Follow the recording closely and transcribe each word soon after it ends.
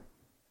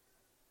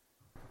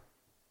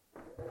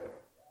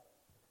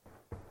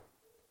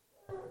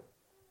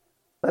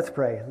Let's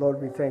pray.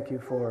 Lord, we thank you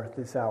for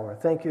this hour.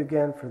 Thank you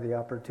again for the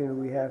opportunity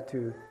we have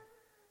to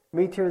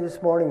meet here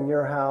this morning in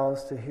your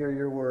house to hear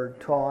your word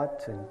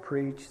taught and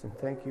preached. And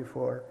thank you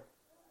for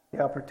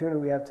the opportunity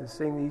we have to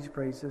sing these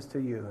praises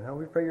to you. Now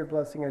we pray your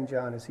blessing on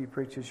John as he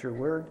preaches your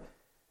word.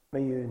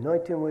 May you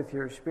anoint him with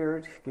your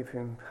spirit, give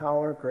him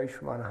power, grace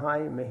from on high,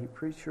 and may he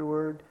preach your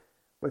word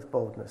with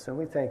boldness. And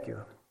we thank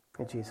you.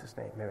 In Jesus'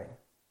 name, amen.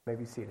 You may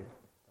be seated.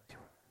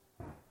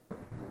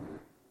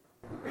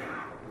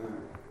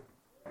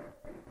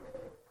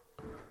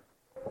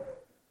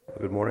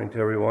 Good morning to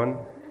everyone.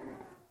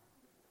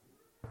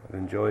 I've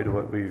enjoyed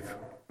what we've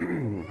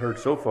heard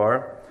so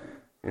far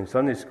in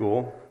Sunday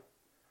school.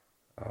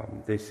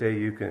 They say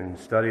you can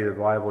study the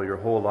Bible your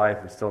whole life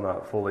and still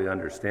not fully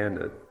understand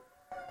it.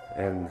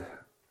 And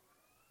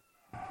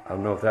I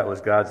don't know if that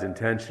was God's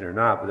intention or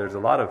not, but there's a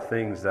lot of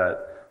things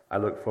that I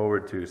look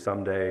forward to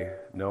someday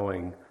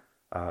knowing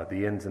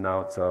the ins and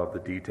outs of the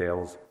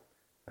details.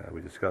 We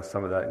discussed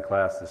some of that in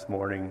class this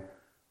morning.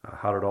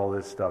 How did all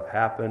this stuff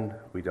happen?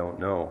 We don't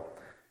know.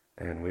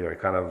 And we are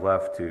kind of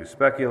left to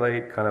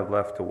speculate, kind of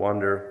left to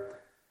wonder.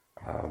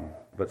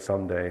 But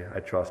someday,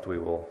 I trust we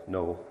will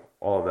know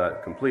all of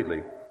that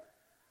completely.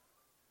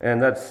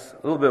 And that's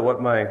a little bit what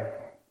my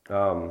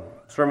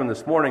sermon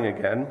this morning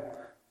again,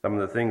 some of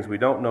the things we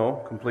don't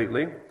know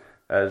completely.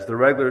 As the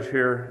regulars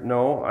here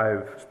know,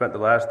 I've spent the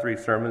last 3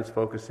 sermons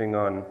focusing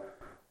on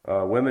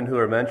women who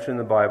are mentioned in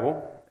the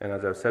Bible. And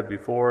as I've said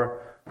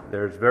before,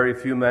 there's very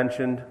few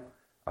mentioned.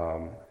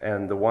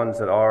 And the ones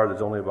that are,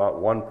 there's only about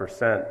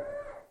 1%.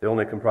 They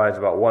only comprise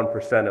about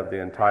 1% of the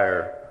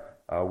entire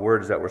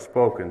words that were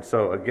spoken.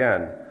 So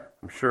again,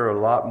 I'm sure a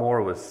lot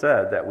more was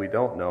said that we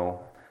don't know,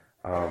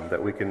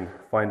 that we can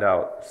find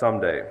out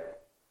someday.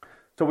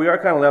 So we are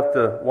kind of left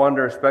to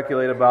wonder,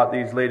 speculate about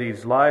these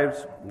ladies'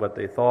 lives, what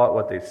they thought,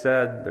 what they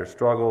said, their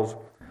struggles,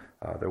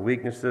 their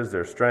weaknesses,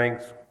 their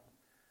strengths.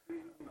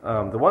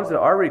 The ones that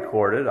are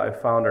recorded, I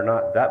found, are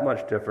not that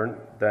much different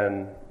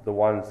than the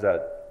ones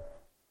that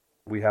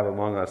we have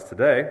among us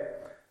today.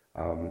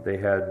 They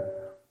had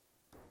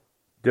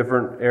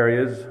different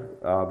areas,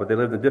 but they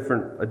lived in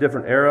a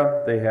different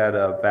era. They had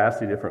a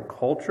vastly different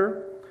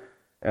culture,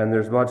 and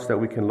there's much that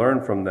we can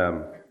learn from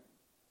them.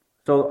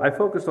 So I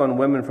focused on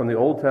women from the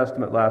Old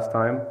Testament last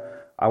time.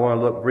 I want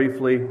to look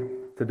briefly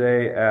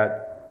today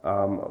at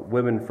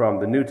women from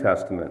the New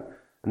Testament.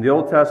 In the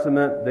Old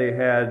Testament,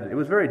 it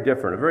was very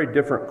different, a very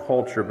different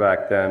culture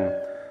back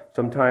then.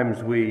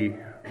 Sometimes we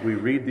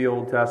read the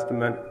Old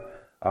Testament,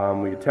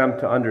 we attempt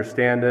to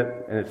understand it,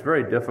 and it's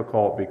very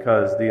difficult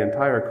because the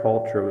entire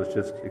culture was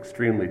just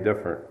extremely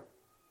different.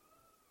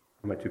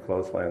 Am I too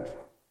close, Lance?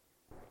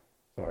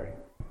 Sorry.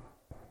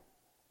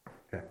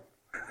 Okay.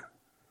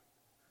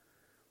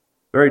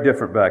 Very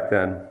different back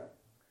then.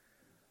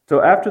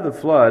 So after the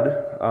flood,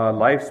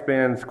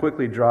 lifespans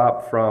quickly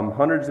dropped from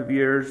hundreds of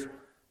years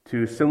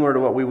to similar to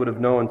what we would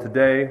have known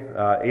today.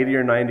 80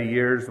 or 90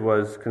 years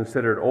was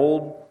considered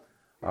old,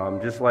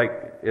 just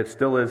like it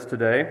still is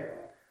today.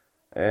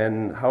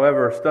 And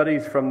however,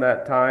 studies from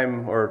that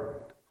time,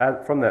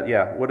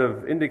 would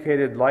have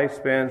indicated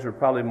lifespans were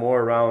probably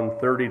more around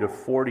 30 to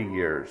 40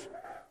 years,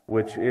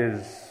 which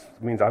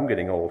means I'm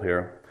getting old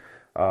here.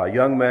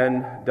 Young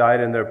men died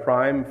in their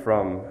prime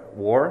from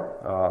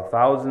war.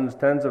 Thousands,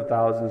 tens of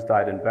thousands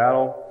died in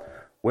battle.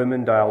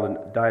 Women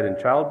died in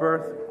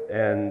childbirth,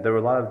 and there were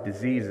a lot of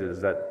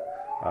diseases that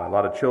a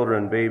lot of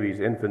children,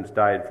 babies, infants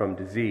died from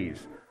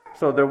disease.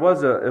 So it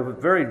was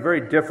very,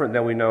 very different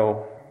than we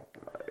know.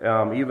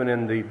 Even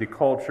in the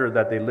culture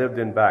that they lived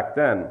in back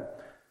then.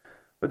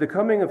 But the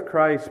coming of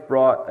Christ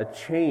brought a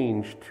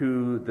change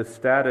to the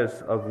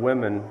status of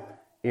women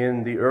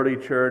in the early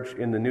church,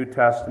 in the New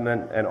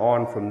Testament, and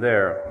on from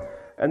there.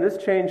 And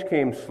this change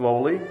came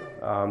slowly.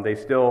 They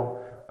still,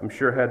 I'm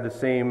sure, had the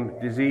same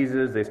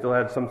diseases. They still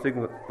had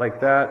something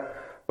like that.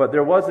 But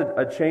there was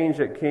a change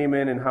that came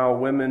in how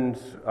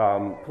women's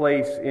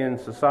place in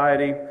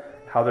society,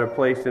 how their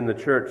place in the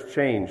church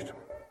changed.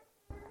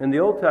 In the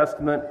Old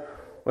Testament,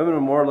 women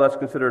were more or less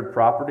considered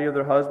property of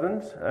their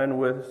husbands, and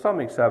with some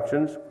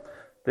exceptions,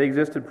 they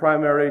existed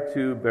primarily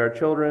to bear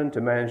children,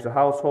 to manage the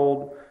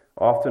household,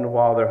 often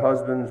while their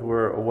husbands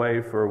were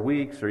away for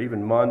weeks or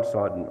even months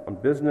on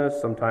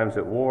business, sometimes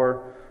at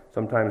war,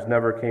 sometimes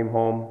never came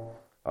home.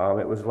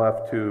 It was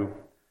left to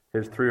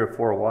his 3 or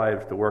 4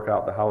 wives to work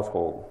out the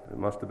household. It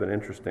must have been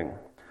interesting.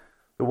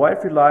 The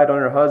wife relied on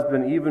her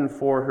husband even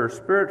for her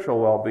spiritual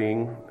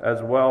well-being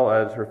as well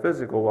as her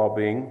physical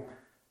well-being.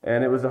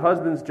 And it was the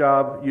husband's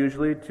job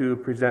usually to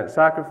present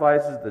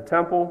sacrifices at the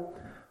temple,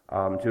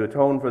 to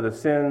atone for the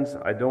sins.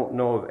 I don't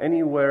know of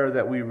anywhere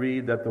that we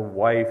read that the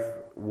wife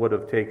would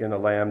have taken a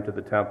lamb to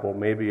the temple.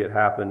 Maybe it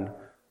happened.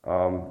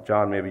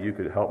 John, maybe you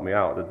could help me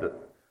out.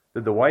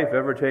 Did the wife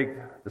ever take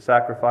the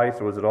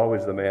sacrifice, or was it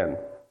always the man?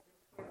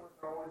 It was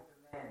always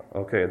the man.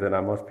 Okay, then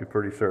I must be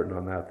pretty certain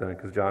on that then,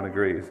 because John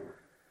agrees.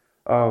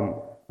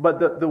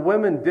 But the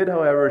women did,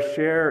 however,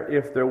 share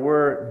if there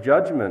were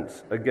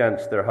judgments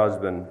against their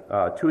husband.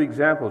 2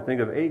 examples.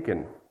 Think of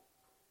Achan,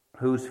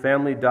 whose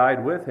family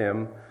died with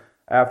him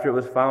after it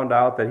was found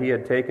out that he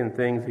had taken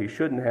things he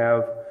shouldn't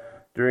have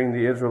during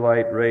the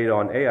Israelite raid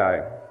on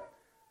Ai.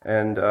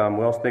 And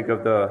we also think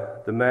of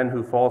the men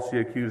who falsely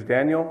accused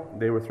Daniel.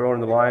 They were thrown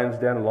in the lion's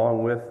den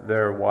along with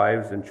their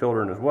wives and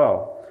children as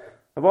well.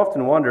 I've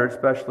often wondered,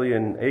 especially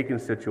in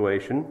Achan's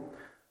situation,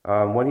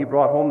 when he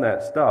brought home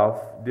that stuff,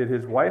 did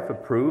his wife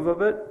approve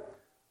of it?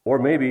 Or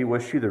maybe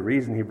was she the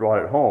reason he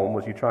brought it home?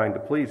 Was he trying to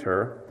please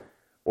her?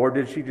 Or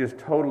did she just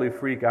totally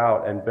freak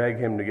out and beg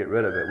him to get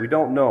rid of it? We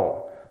don't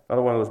know.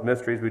 Another one of those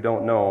mysteries we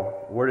don't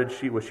know. Was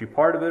she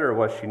part of it or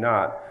was she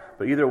not?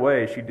 But either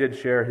way, she did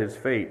share his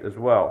fate as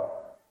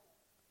well.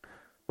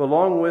 So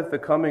along with the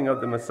coming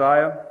of the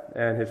Messiah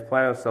and his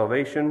plan of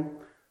salvation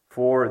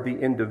for the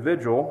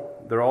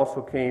individual, there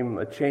also came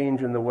a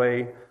change in the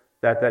way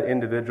that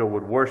individual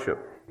would worship.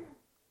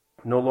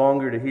 No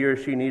longer did he or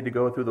she need to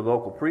go through the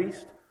local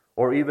priest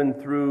or even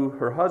through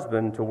her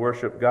husband to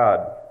worship God.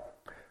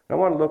 And I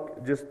want to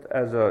look just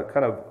as a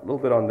kind of a little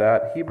bit on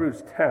that.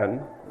 Hebrews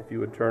 10, if you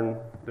would turn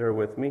there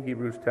with me.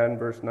 Hebrews 10,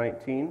 verse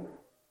 19.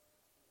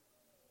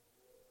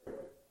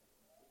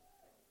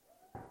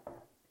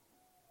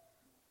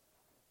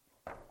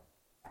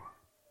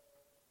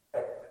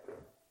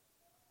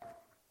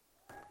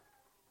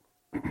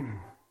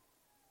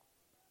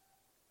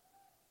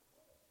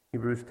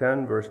 Hebrews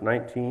 10, verse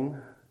 19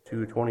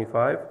 to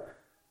 25.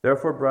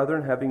 Therefore,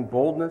 brethren, having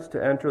boldness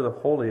to enter the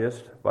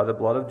holiest by the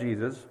blood of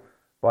Jesus,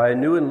 by a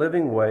new and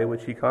living way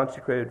which he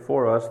consecrated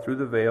for us through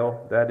the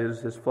veil, that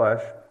is, his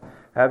flesh,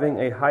 having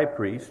a high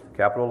priest,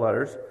 capital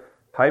letters,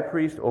 high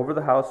priest over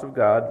the house of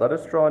God, let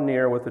us draw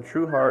near with a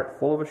true heart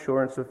full of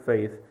assurance of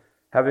faith,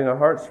 having our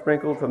hearts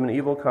sprinkled from an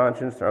evil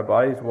conscience and our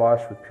bodies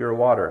washed with pure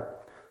water.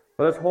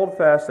 Let us hold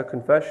fast the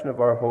confession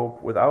of our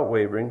hope without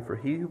wavering, for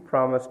he who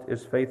promised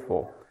is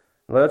faithful.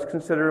 And let us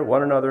consider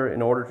one another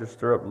in order to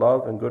stir up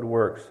love and good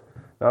works,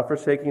 not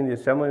forsaking the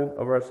assembling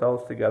of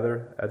ourselves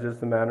together, as is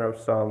the manner of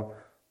some,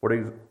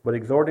 but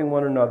exhorting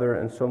one another,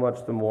 and so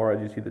much the more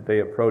as you see the day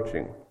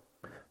approaching.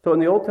 So in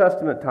the Old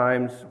Testament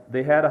times,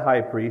 they had a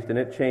high priest, and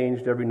it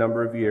changed every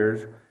number of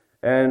years,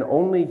 and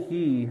only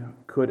he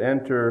could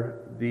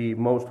enter the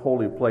most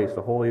holy place,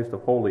 the holiest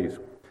of holies.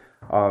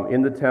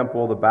 In the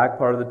temple, the back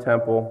part of the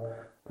temple,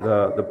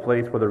 the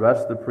place where the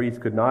rest of the priests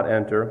could not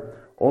enter,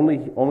 only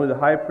the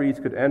high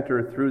priest could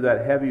enter through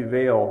that heavy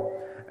veil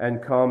and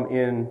come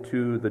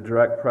into the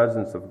direct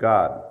presence of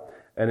God.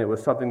 And it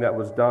was something that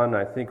was done,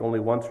 I think, only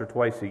once or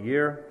twice a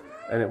year,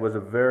 and it was a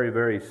very,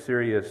 very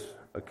serious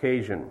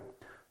occasion.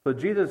 So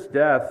Jesus'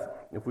 death,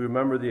 if we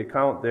remember the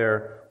account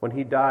there, when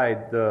he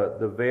died,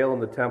 the veil in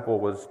the temple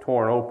was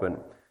torn open,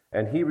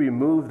 and he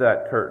removed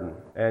that curtain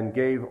and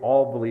gave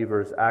all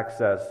believers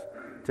access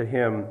to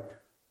him,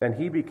 and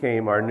he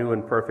became our new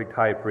and perfect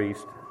high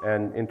priest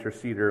and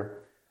interceder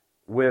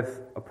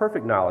with a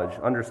perfect knowledge,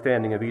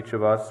 understanding of each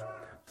of us,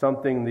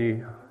 something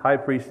the high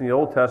priests in the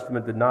Old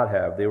Testament did not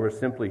have. They were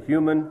simply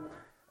human,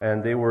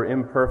 and they were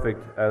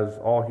imperfect as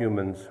all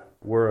humans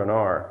were and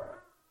are.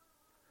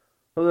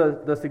 So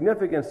the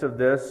significance of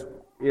this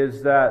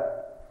is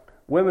that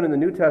women in the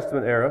New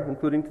Testament era,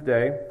 including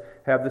today,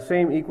 have the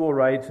same equal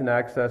rights and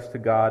access to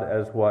God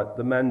as what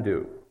the men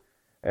do.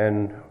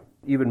 And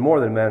even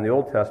more than men in the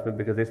Old Testament,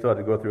 because they still had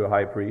to go through a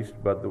high priest,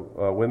 but the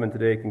women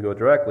today can go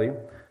directly.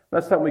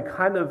 That's something we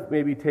kind of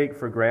maybe take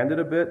for granted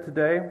a bit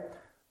today.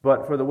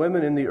 But for the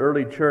women in the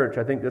early church,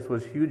 I think this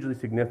was hugely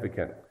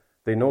significant.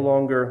 They no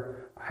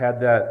longer had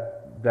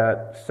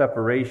that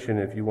separation,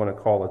 if you want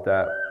to call it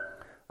that.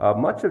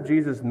 Much of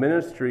Jesus'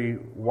 ministry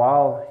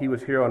while he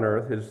was here on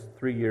earth, his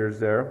 3 years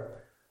there,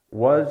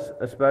 was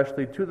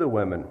especially to the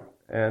women.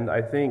 And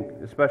I think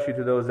especially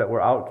to those that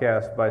were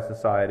outcast by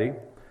society.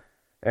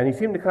 And he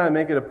seemed to kind of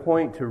make it a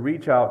point to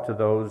reach out to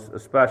those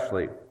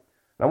especially.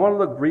 I want to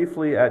look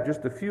briefly at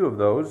just a few of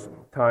those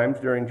times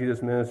during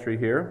Jesus' ministry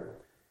here.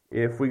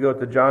 If we go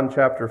to John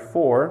chapter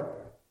 4,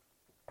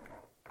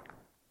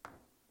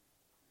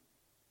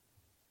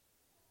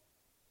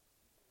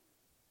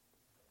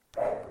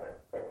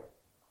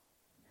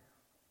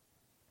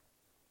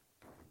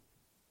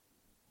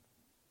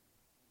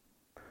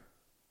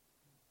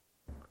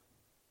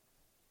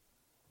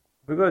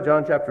 we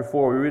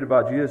read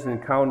about Jesus'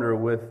 encounter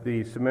with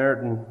the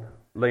Samaritan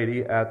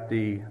lady at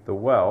the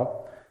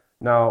well.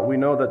 Now, we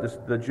know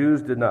that the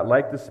Jews did not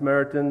like the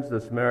Samaritans. The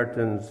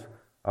Samaritans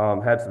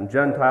had some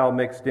Gentile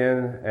mixed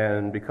in,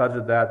 and because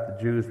of that,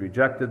 the Jews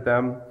rejected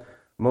them.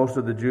 Most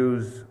of the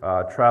Jews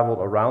traveled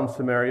around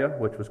Samaria,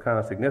 which was kind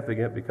of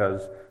significant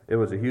because it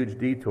was a huge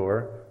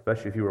detour,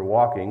 especially if you were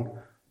walking,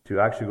 to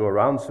actually go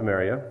around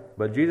Samaria.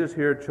 But Jesus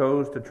here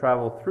chose to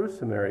travel through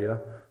Samaria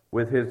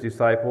with his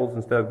disciples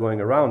instead of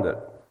going around it.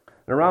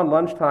 And around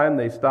lunchtime,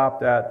 they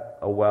stopped at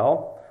a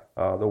well.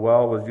 The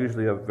well was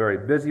usually a very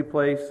busy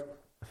place,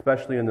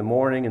 especially in the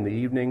morning and the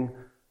evening.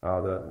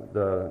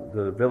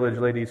 The village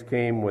ladies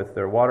came with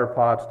their water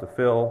pots to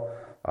fill,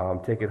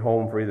 take it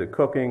home for either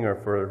cooking or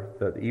for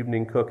the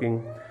evening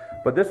cooking.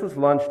 But this was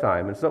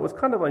lunchtime, and so it was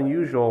kind of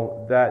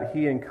unusual that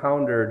he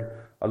encountered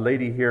a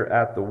lady here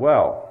at the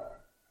well.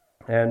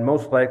 And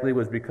most likely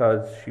was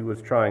because she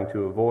was trying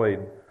to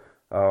avoid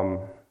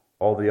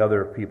all the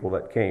other people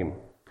that came.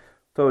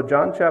 So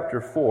John chapter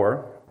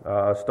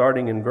 4,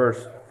 starting in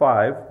verse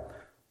 5,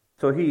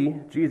 so he,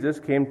 Jesus,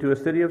 came to a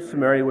city of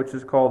Samaria which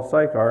is called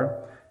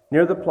Sychar,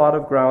 near the plot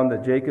of ground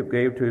that Jacob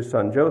gave to his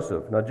son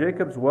Joseph. Now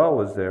Jacob's well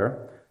was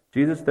there.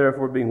 Jesus,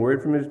 therefore, being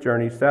wearied from his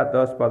journey, sat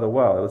thus by the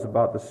well. It was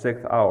about the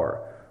 6th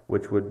hour,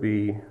 which would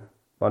be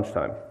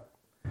lunchtime.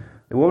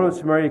 The woman of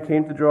Samaria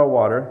came to draw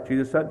water.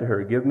 Jesus said to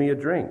her, "Give me a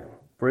drink,"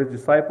 for his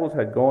disciples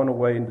had gone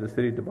away into the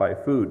city to buy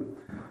food.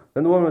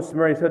 Then the woman of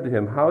Samaria said to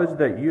him, "How is it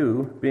that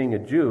you, being a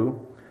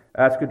Jew,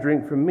 ask a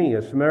drink from me,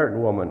 a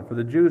Samaritan woman? For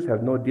the Jews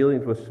have no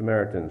dealings with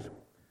Samaritans."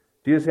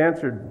 Jesus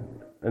answered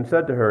and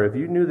said to her, "If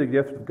you knew the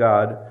gift of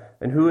God,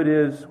 and who it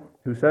is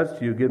who says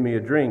to you, 'Give me a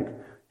drink,'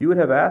 you would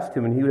have asked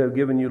him, and he would have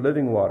given you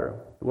living water."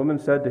 The woman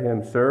said to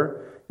him, "Sir,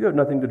 you have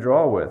nothing to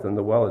draw with, and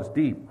the well is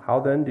deep. How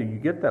then do you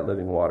get that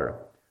living water?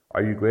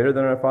 Are you greater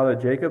than our father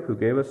Jacob, who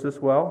gave us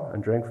this well,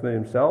 and drank from it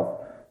himself,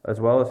 as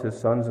well as his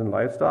sons and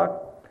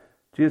livestock?"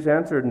 Jesus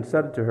answered and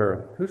said to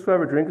her,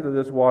 "Whosoever drinketh of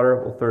this water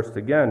will thirst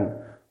again.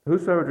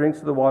 Whosoever drinks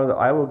of the water that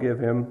I will give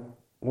him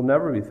will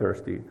never be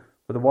thirsty.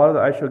 For the water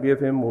that I shall give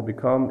him will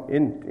become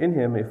in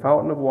him a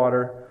fountain of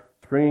water,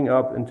 springing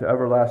up into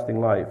everlasting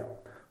life."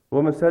 The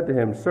woman said to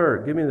him, "Sir,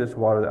 give me this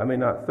water, that I may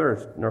not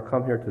thirst, nor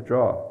come here to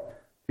draw."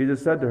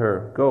 Jesus said to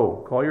her,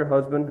 "Go, call your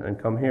husband, and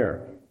come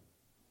here."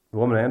 The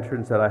woman answered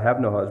and said, "I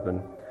have no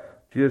husband."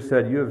 Jesus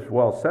said, "You have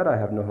well said, I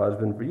have no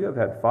husband, for you have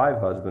had 5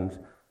 husbands,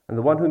 and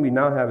the one whom you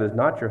now have is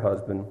not your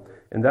husband.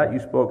 In that you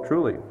spoke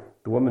truly."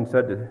 The woman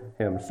said to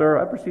him, "Sir,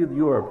 I perceive that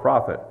you are a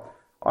prophet.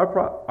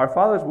 Our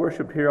fathers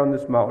worshipped here on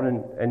this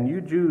mountain, and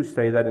you Jews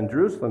say that in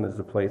Jerusalem is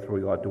the place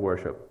where we ought to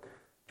worship."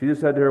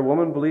 Jesus said to her,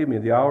 "Woman, believe me,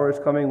 the hour is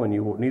coming when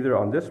you will neither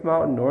on this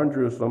mountain nor in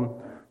Jerusalem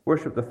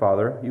worship the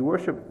Father. You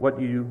worship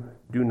what you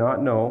do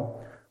not know.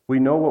 We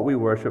know what we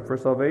worship, for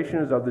salvation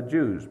is of the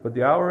Jews. But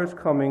the hour is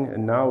coming,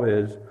 and now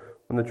is,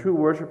 when the true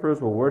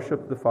worshippers will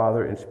worship the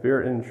Father in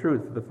spirit and in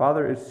truth. For the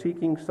Father is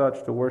seeking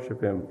such to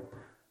worship him.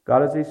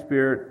 God is a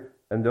spirit,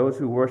 and those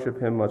who worship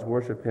him must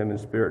worship him in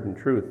spirit and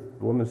truth."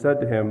 The woman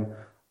said to him,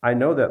 "I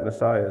know that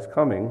Messiah is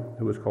coming,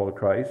 who is called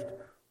Christ.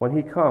 When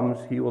he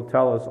comes, he will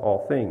tell us all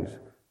things."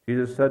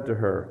 Jesus said to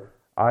her,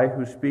 "I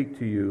who speak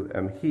to you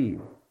am he."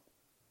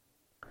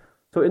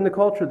 So in the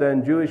culture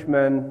then, Jewish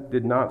men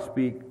did not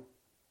speak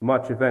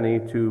much, if any,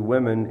 to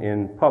women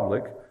in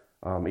public,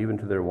 even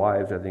to their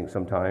wives, I think,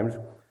 sometimes.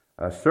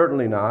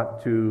 Certainly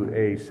not to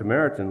a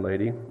Samaritan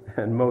lady,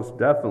 and most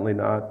definitely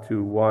not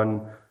to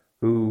one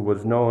who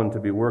was known to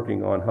be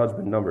working on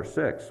husband number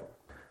 6.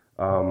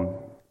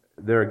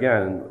 There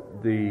again,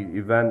 the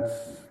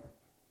events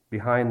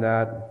behind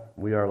that,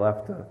 we are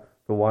left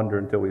to wonder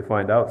until we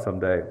find out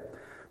someday.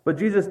 But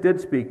Jesus did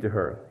speak to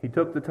her. He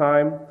took the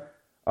time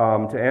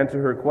to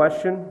answer her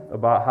question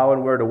about how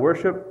and where to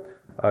worship,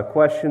 a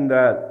question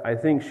that I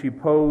think she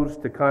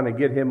posed to kind of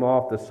get him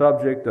off the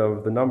subject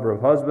of the number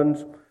of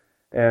husbands.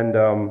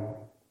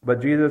 But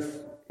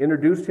Jesus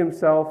introduced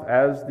himself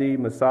as the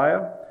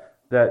Messiah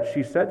that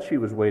she said she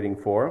was waiting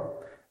for,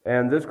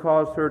 and this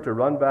caused her to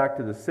run back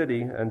to the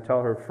city and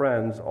tell her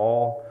friends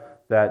all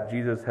that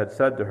Jesus had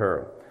said to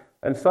her.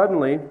 And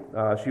suddenly,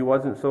 she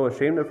wasn't so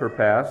ashamed of her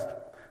past,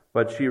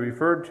 but she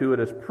referred to it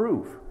as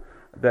proof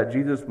that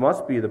Jesus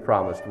must be the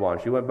promised one.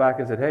 She went back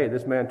and said, "Hey,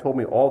 this man told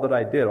me all that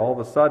I did." All of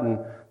a sudden,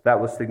 that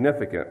was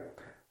significant.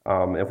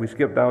 If we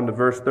skip down to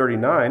verse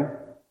 39,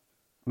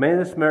 many of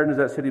the Samaritans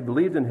of that city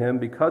believed in him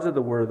because of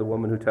the word of the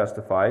woman who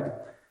testified,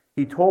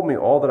 "He told me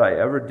all that I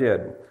ever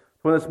did."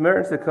 When the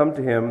Samaritans had come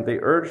to him, they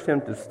urged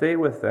him to stay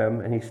with them,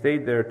 and he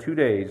stayed there 2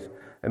 days,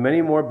 and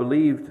many more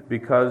believed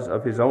because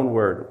of his own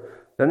word.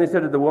 Then they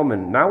said to the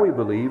woman, "Now we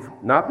believe,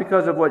 not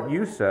because of what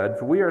you said,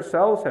 for we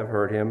ourselves have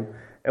heard him,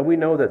 and we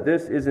know that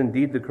this is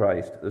indeed the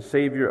Christ, the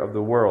Savior of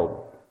the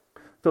world."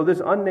 So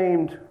this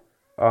unnamed,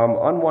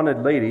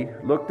 unwanted lady,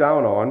 looked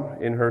down on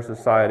in her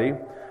society,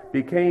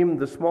 became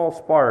the small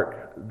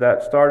spark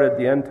that started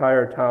the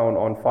entire town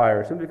on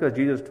fire, simply because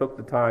Jesus took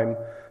the time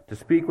to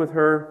speak with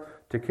her,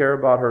 to care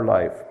about her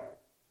life.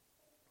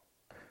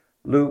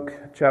 Luke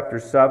chapter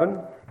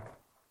 7.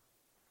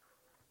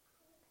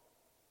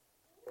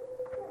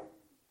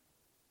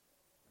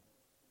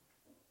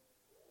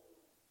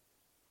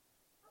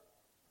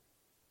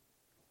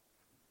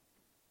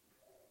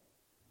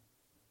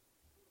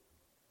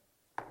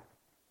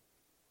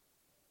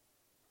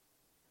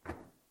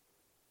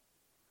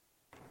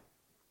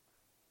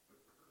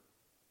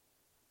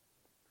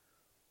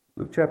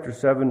 Luke chapter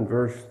 7,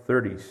 verse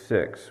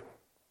 36.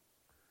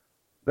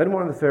 Then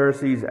one of the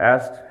Pharisees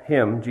asked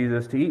him,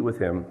 Jesus, to eat with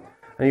him.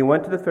 And he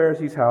went to the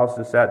Pharisee's house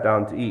and sat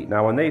down to eat.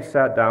 Now when they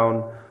sat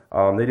down,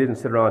 they didn't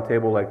sit around a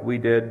table like we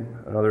did,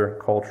 another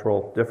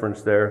cultural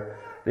difference there.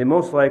 They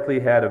most likely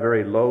had a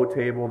very low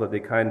table that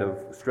they kind of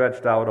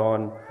stretched out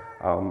on,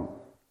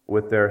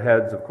 with their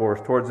heads, of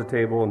course, towards the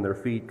table and their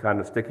feet kind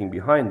of sticking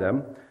behind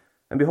them.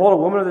 And behold, a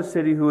woman of the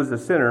city who was a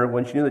sinner,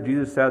 when she knew that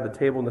Jesus sat at the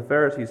table in the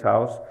Pharisee's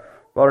house,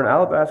 brought an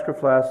alabaster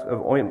flask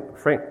of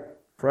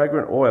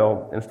fragrant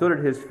oil, and stood at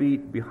his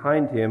feet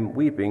behind him,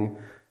 weeping.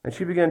 And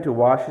she began to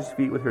wash his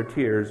feet with her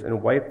tears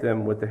and wiped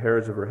them with the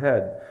hairs of her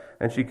head.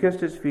 And she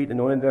kissed his feet and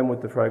anointed them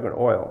with the fragrant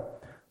oil.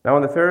 Now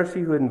when the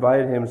Pharisee who had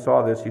invited him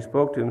saw this, he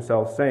spoke to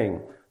himself,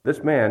 saying,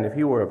 This man, if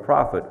he were a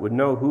prophet, would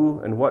know who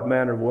and what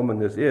manner of woman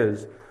this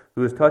is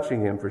who is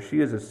touching him, for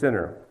she is a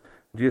sinner.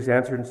 Jesus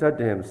answered and said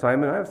to him,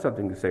 Simon, I have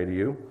something to say to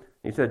you.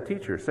 He said,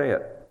 Teacher, say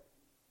it.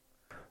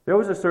 There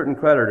was a certain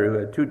creditor who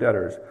had 2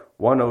 debtors.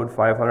 One owed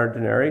 500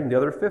 denarii and the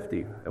other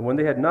 50. And when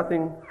they had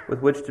nothing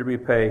with which to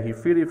repay, he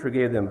freely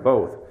forgave them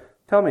both.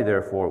 Tell me,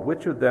 therefore,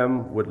 which of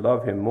them would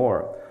love him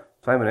more?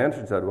 Simon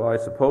answered and said, Well, I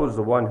suppose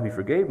the one who he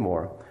forgave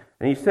more.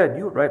 And he said,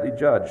 You rightly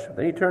judge.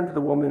 Then he turned to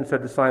the woman and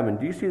said to Simon,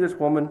 Do you see this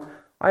woman?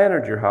 I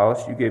entered your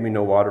house. You gave me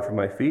no water for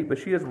my feet, but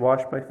she has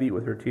washed my feet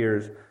with her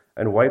tears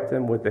and wiped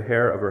them with the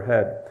hair of her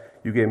head.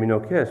 You gave me no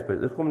kiss, but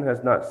this woman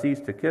has not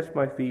ceased to kiss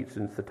my feet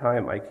since the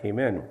time I came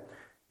in.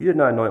 You did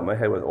not anoint my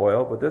head with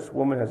oil, but this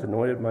woman has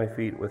anointed my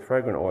feet with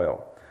fragrant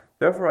oil.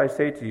 Therefore I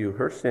say to you,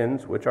 her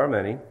sins, which are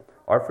many,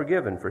 are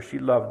forgiven, for she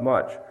loved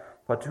much.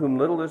 But to whom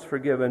little is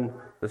forgiven,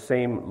 the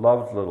same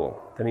loves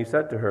little. Then he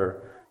said to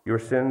her, Your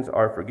sins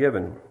are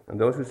forgiven. And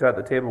those who sat at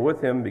the table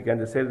with him began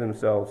to say to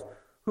themselves,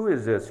 Who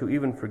is this who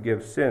even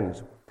forgives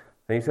sins?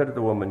 Then he said to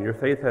the woman, Your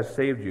faith has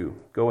saved you.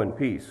 Go in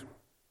peace.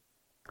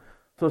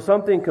 So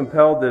something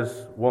compelled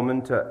this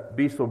woman to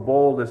be so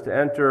bold as to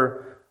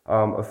enter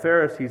a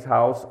Pharisee's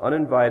house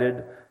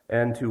uninvited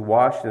and to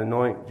wash and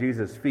anoint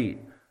Jesus' feet.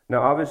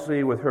 Now,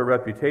 obviously, with her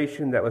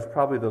reputation, that was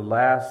probably the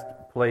last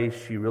place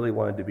she really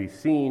wanted to be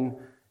seen,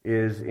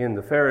 is in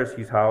the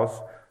Pharisee's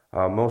house.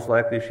 Most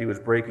likely she was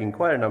breaking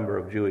quite a number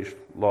of Jewish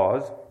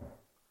laws.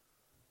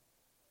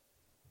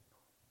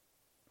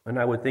 And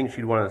I would think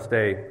she'd want to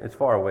stay as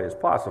far away as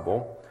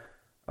possible.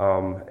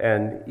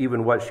 And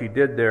even what she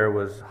did there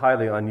was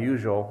highly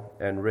unusual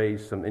and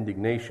raised some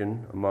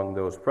indignation among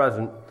those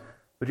present.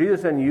 But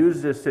Jesus then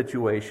used this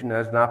situation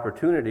as an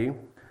opportunity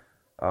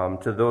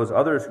to those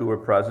others who were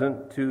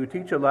present to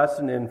teach a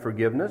lesson in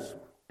forgiveness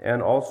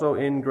and also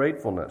in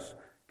gratefulness,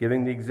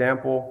 giving the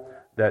example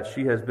that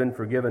she has been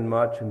forgiven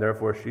much and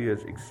therefore she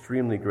is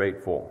extremely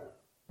grateful.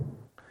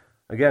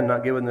 Again,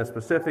 not given the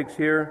specifics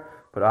here,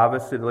 but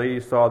obviously the lady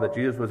saw that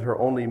Jesus was her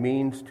only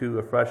means to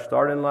a fresh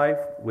start in life,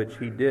 which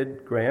he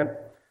did grant,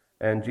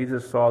 and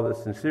Jesus saw the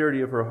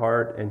sincerity of her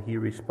heart and he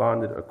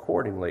responded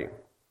accordingly.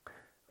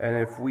 And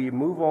if we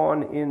move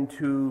on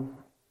into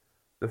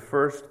the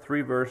first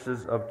 3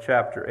 verses of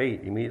chapter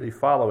 8, immediately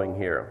following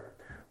here,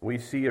 we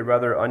see a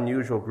rather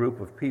unusual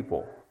group of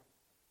people.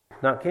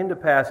 Now it came to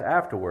pass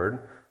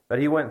afterward that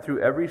he went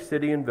through every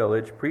city and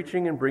village,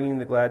 preaching and bringing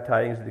the glad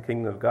tidings of the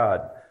kingdom of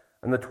God.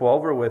 And the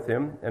 12 were with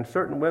him, and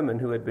certain women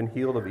who had been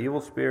healed of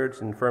evil spirits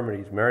and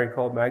infirmities, Mary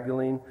called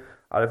Magdalene,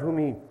 out of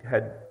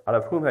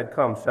whom had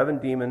come 7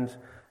 demons,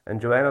 and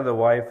Joanna the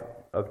wife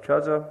of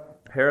Chuza,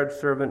 Herod's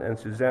servant, and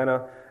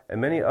Susanna, and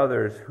many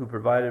others who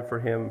provided for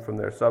him from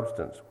their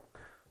substance.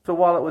 So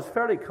while it was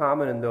fairly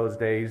common in those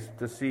days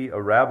to see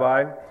a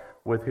rabbi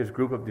with his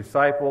group of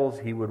disciples,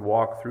 he would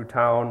walk through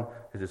town,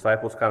 his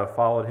disciples kind of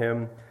followed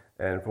him,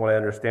 and from what I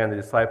understand, the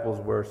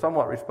disciples were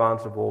somewhat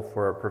responsible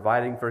for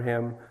providing for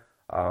him,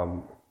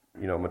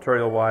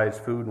 material-wise,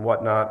 food and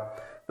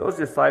whatnot. Those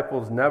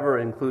disciples never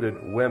included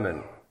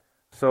women.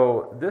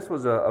 So this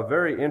was a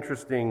very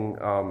interesting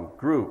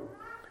group.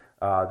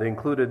 They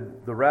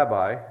included the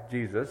rabbi,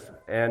 Jesus,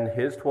 and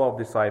his 12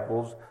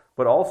 disciples,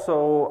 but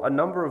also a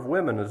number of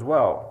women as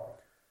well.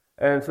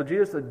 And so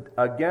Jesus,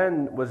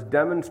 again, was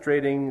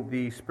demonstrating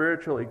the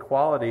spiritual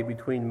equality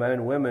between men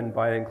and women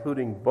by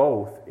including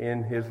both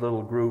in his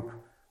little group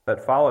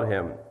that followed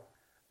him.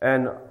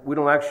 And we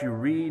don't actually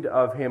read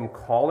of him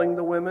calling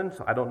the women,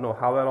 so I don't know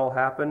how that all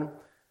happened.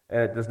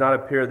 And it does not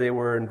appear they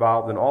were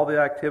involved in all the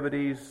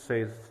activities,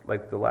 say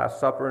like the Last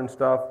Supper and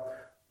stuff.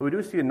 But we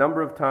do see a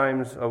number of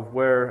times of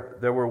where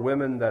there were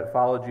women that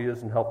followed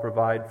Jesus and helped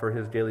provide for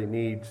his daily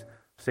needs,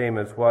 same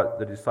as what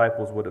the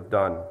disciples would have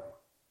done.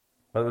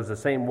 Whether it was the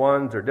same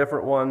ones or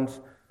different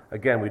ones,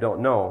 again, we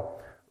don't know.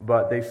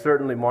 But they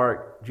certainly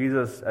mark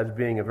Jesus as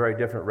being a very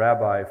different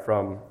rabbi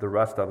from the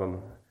rest of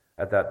them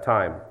at that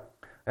time.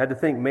 I had to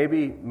think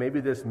maybe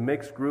this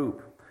mixed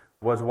group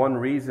was one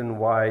reason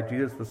why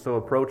Jesus was so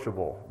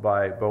approachable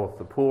by both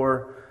the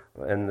poor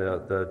and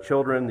the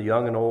children, the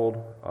young and old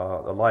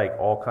alike,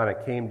 all kind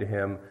of came to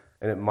him,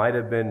 and it might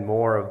have been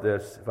more of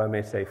this, if I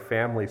may say,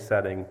 family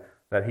setting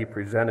that he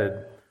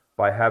presented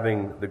by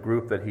having the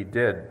group that he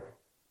did.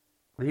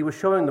 He was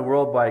showing the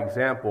world by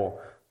example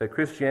that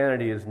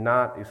Christianity is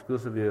not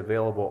exclusively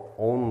available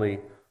only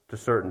to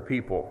certain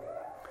people.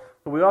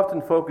 So we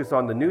often focus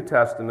on the New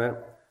Testament,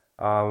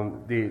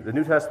 the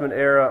New Testament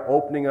era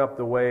opening up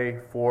the way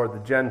for the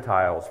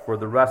Gentiles, for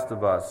the rest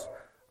of us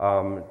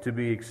to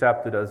be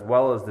accepted as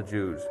well as the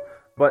Jews.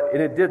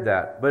 And it did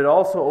that. But it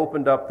also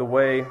opened up the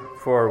way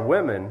for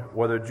women,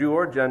 whether Jew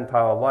or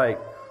Gentile alike,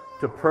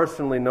 to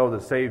personally know the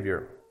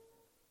Savior.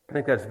 I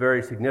think that's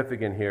very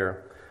significant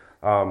here.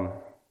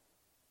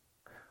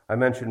 I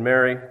mentioned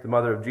Mary, the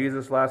mother of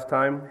Jesus, last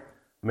time.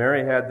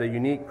 Mary had the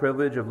unique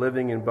privilege of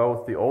living in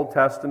both the Old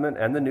Testament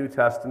and the New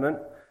Testament.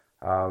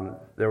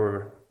 There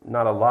were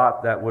not a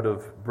lot that would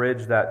have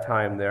bridged that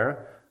time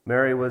there.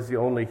 Mary was the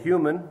only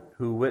human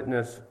who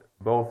witnessed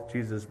both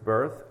Jesus'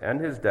 birth and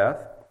his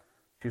death.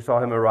 She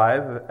saw him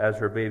arrive as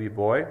her baby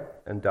boy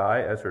and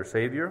die as her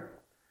Savior.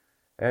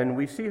 And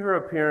we see her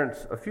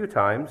appearance a few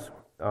times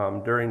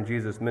during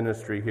Jesus'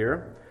 ministry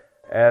here.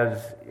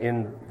 As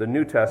in the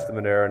New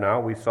Testament era now,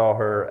 we saw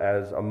her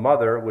as a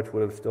mother, which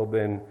would have still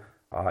been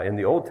in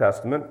the Old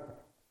Testament.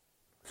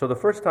 So the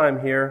first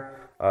time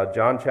here,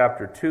 John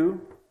chapter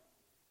 2,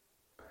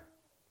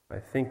 I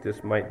think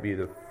this might be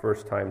the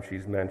first time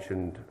she's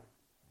mentioned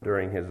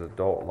during his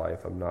adult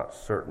life. I'm not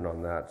certain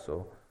on that.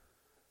 So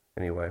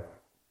anyway,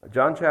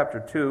 John chapter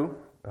 2,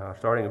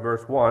 starting at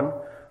verse 1.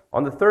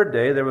 On the third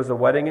day there was a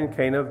wedding in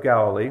Cana of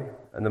Galilee,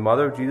 and the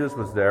mother of Jesus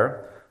was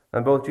there.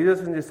 And both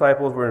Jesus and his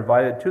disciples were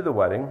invited to the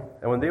wedding.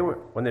 And when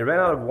they ran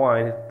out of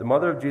wine, the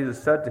mother of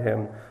Jesus said to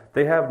him,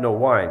 "They have no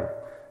wine."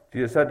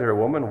 Jesus said to her,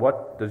 "Woman,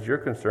 what does your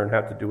concern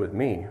have to do with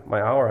me?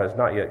 My hour has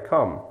not yet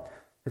come."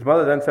 His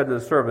mother then said to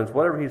the servants,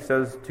 "Whatever he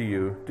says to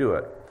you, do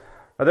it."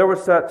 Now there were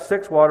set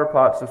 6 water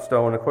pots of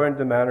stone, according to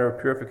the manner of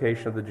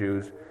purification of the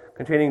Jews,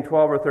 containing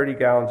 12 or 30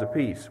 gallons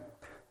apiece.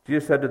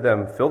 Jesus said to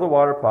them, "Fill the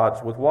water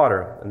pots with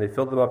water." And they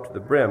filled them up to the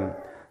brim.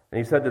 And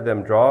he said to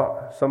them,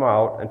 "Draw some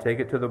out and take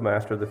it to the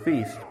master of the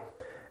feast."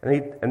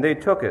 And they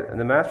took it. And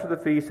the master of the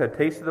feast had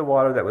tasted the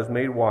water that was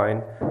made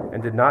wine,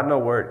 and did not know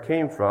where it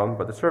came from,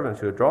 but the servants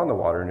who had drawn the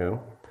water knew.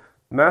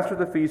 The master of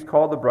the feast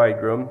called the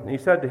bridegroom, and he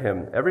said to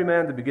him, "Every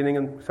man at the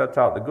beginning sets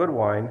out the good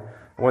wine,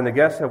 and when the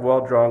guests have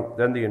well drunk,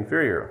 then the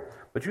inferior.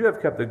 But you have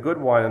kept the good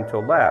wine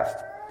until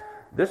last."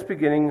 This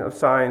beginning of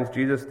signs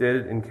Jesus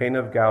did in Cana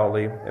of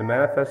Galilee, and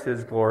manifested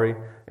his glory,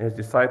 and his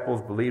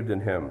disciples believed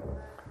in him.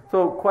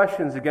 So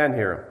questions again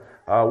here.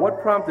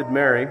 What prompted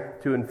Mary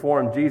to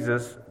inform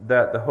Jesus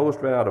that the host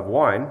ran out of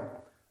wine?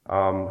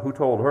 Who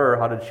told her?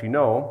 How did she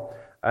know?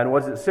 And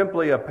was it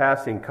simply a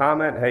passing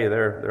comment, "Hey,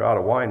 they're out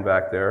of wine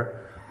back there"?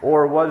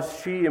 Or was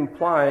she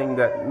implying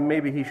that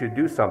maybe he should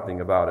do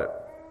something about it?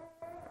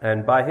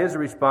 And by his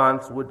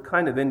response would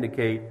kind of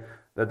indicate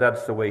that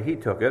that's the way he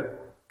took it.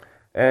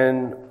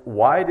 And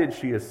why did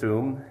she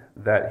assume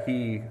that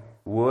he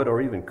would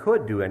or even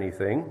could do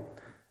anything?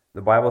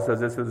 The Bible says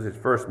this was his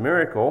first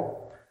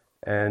miracle,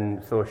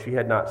 and so she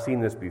had not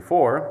seen this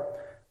before.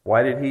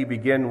 Why did he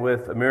begin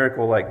with a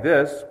miracle like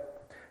this?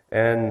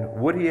 And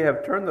would he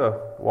have turned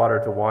the water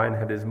to wine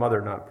had his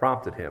mother not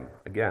prompted him?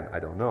 Again, I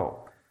don't know.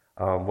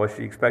 Was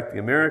she expecting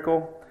a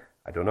miracle?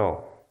 I don't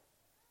know.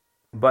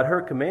 But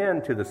her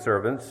command to the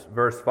servants,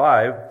 verse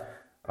 5,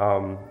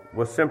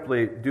 was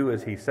simply do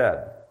as he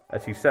said.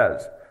 As he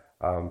says,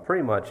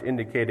 pretty much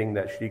indicating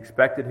that she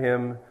expected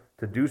him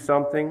to do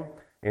something,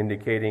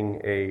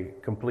 indicating a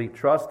complete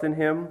trust in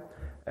him.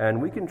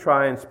 And we can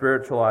try and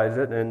spiritualize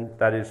it, and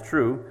that is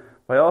true.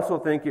 But I also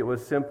think it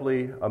was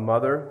simply a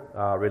mother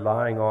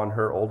relying on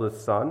her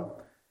oldest son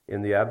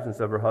in the absence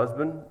of her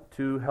husband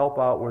to help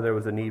out where there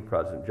was a need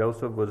present.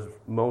 Joseph was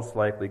most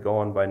likely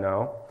gone by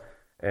now,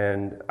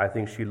 and I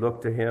think she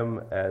looked to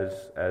him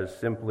as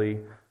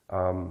simply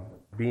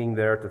being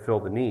there to fill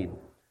the need.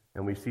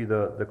 And we see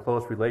the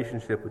close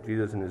relationship with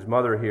Jesus and his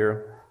mother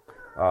here.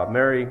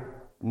 Mary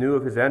knew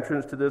of his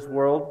entrance to this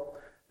world,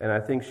 and I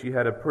think she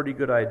had a pretty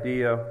good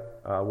idea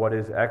what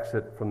his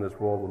exit from this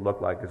world would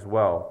look like as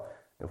well.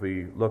 If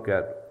we look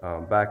at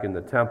back in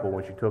the temple,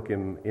 when she took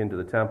him into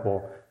the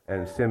temple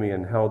and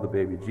Simeon held the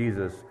baby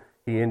Jesus,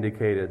 he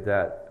indicated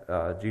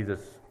that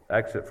Jesus'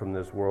 exit from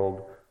this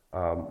world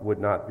would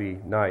not be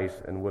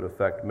nice and would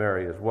affect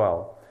Mary as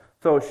well.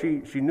 So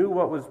she knew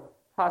what was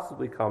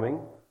possibly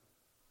coming,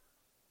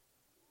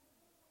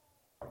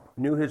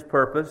 knew his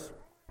purpose,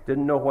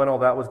 didn't know when all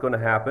that was going to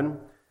happen,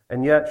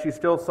 and yet she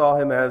still saw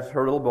him as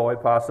her little boy,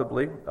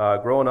 possibly,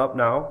 grown up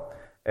now,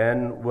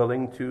 and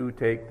willing to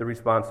take the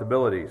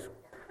responsibilities.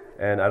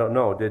 And I don't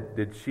know,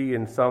 did she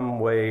in some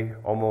way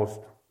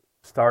almost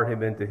start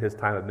him into his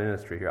time of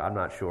ministry here? I'm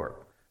not sure.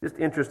 Just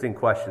interesting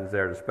questions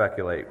there to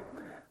speculate.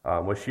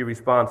 Was she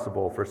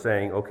responsible for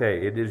saying,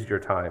 okay, it is your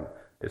time.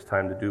 It's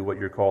time to do what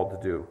you're called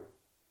to do?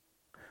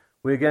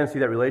 We again see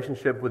that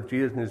relationship with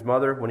Jesus and his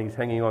mother when he's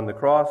hanging on the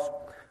cross.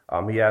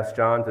 He asked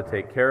John to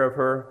take care of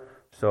her,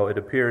 so it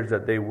appears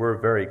that they were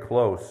very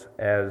close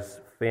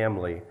as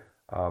family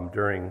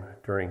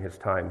during his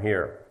time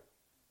here.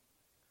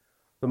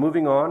 So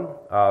moving on,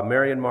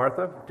 Mary and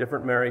Martha,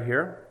 different Mary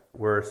here,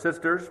 were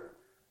sisters.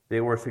 They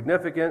were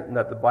significant in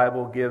that the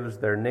Bible gives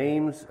their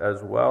names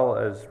as well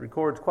as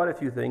records quite a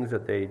few things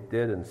that they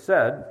did and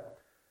said,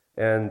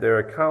 and their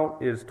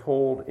account is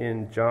told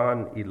in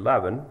John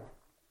 11.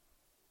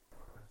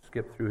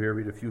 Skip through here,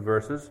 read a few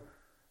verses.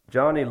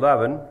 John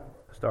 11,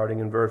 starting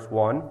in verse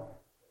 1.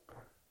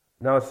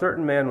 Now a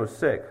certain man was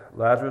sick,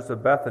 Lazarus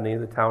of Bethany,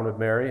 the town of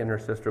Mary, and her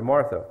sister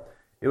Martha.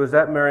 It was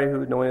that Mary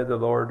who anointed the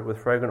Lord with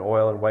fragrant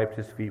oil and wiped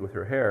his feet with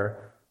her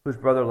hair, whose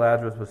brother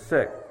Lazarus was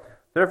sick.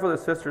 Therefore the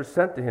sisters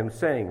sent to him,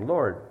 saying,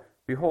 Lord,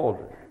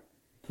 behold,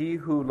 he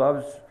whom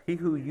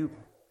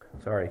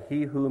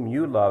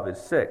you love is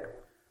sick.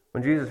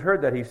 When Jesus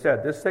heard that, he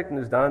said, This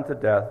sickness is not unto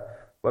death,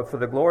 but for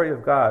the glory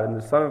of God, and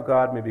the Son of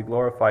God may be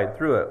glorified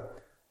through it.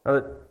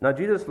 Now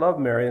Jesus loved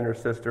Mary and her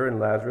sister and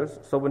Lazarus,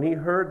 so when he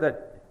heard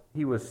that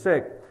he was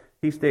sick,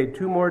 he stayed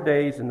 2 more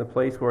days in the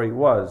place where he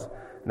was.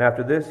 And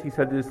after this he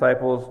said to the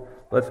disciples,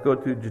 "Let's go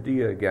to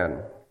Judea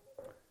again."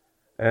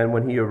 And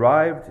when he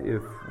arrived,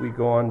 if we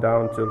go on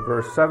down to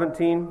verse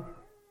 17,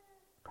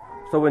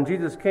 so when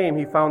Jesus came,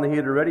 he found that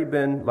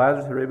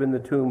Lazarus had already been in the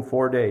tomb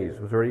 4 days,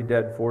 was already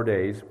dead 4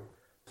 days.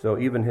 So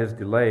even his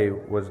delay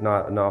was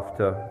not enough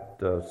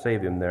to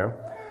save him there.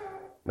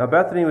 Now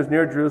Bethany was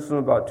near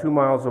Jerusalem, about 2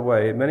 miles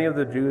away. Many of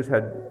the Jews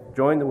had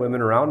joined the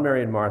women around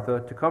Mary and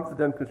Martha to comfort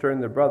them concerning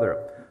their brother.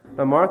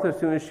 Now Martha, as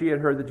soon as she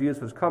had heard that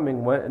Jesus was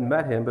coming, went and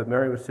met him, but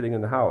Mary was sitting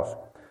in the house.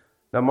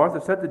 Now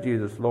Martha said to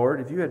Jesus, "Lord,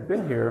 if you had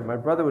been here, my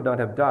brother would not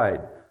have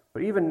died.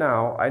 But even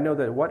now I know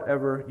that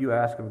whatever you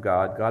ask of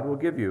God, God will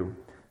give you."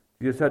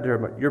 Jesus said to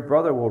her, "Your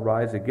brother will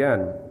rise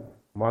again."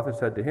 Martha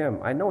said to him,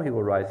 "I know he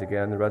will rise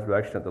again in the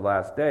resurrection at the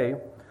last day."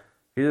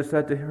 Jesus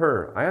said to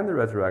her, "I am the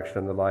resurrection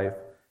and the life.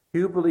 He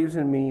who believes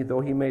in me,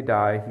 though he may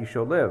die, he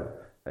shall live.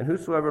 And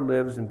whosoever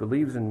lives and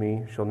believes in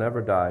me shall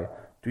never die.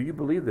 Do you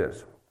believe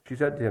this?" She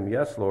said to him,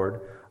 "Yes, Lord.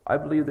 I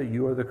believe that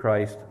you are the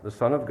Christ, the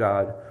Son of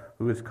God,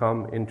 who has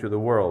come into the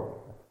world."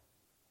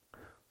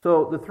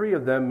 So the 3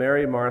 of them,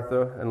 Mary,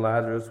 Martha, and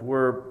Lazarus,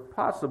 were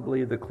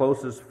possibly the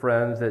closest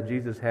friends that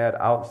Jesus had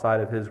outside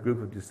of his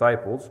group of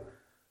disciples.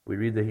 We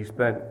read that he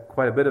spent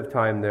quite a bit of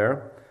time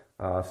there,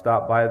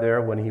 stopped by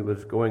there when he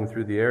was going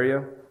through the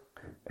area.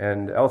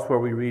 And elsewhere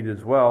we read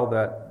as well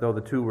that though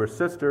the 2 were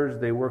sisters,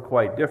 they were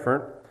quite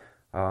different.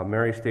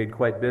 Martha stayed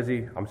quite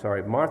busy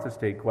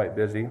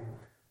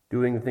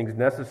doing the things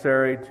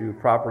necessary to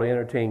properly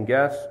entertain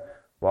guests,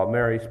 while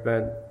Mary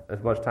spent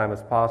as much time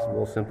as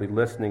possible simply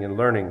listening and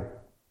learning.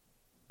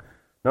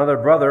 Now their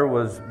brother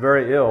was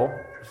very ill,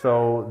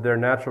 so their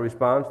natural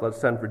response, let's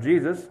send for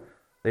Jesus.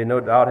 They no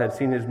doubt had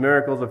seen his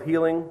miracles of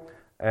healing,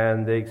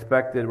 and they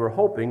were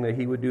hoping that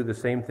he would do the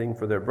same thing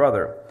for their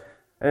brother.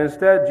 And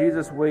instead,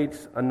 Jesus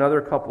waits another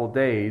couple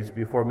days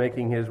before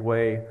making his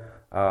way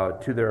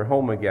to their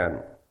home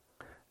again.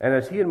 And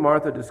as he and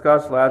Martha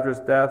discuss Lazarus'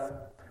 death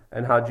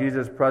and how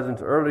Jesus'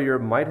 presence earlier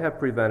might have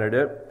prevented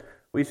it,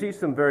 we see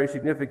some very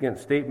significant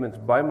statements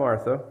by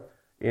Martha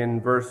in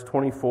verse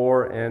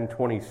 24 and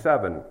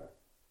 27.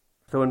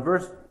 So in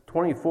verse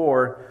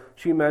 24,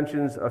 she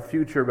mentions a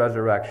future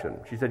resurrection.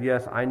 She said,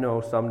 "Yes, I know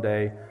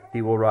someday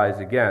he will rise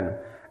again."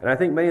 And I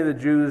think many of the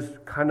Jews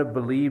kind of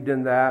believed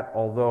in that,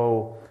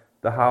 although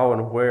the how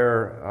and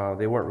where,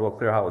 they weren't real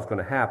clear how it was going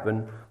to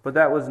happen. But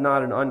that was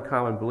not an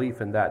uncommon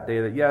belief in that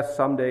day, that yes,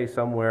 someday,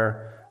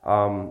 somewhere,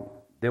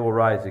 they will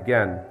rise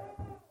again.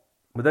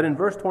 But then in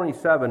verse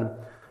 27,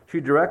 she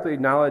directly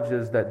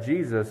acknowledges that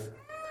Jesus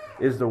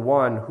is the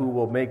one who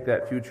will make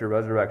that future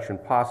resurrection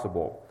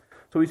possible.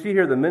 So we see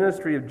here the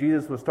ministry of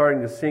Jesus was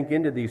starting to sink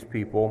into these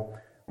people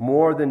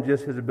more than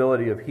just his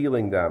ability of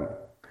healing them.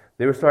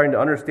 They were starting to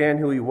understand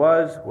who he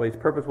was, what his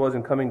purpose was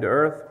in coming to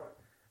earth.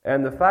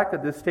 And the fact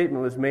that this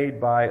statement was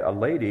made by a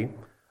lady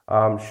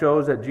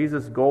shows that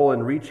Jesus' goal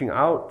in reaching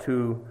out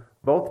to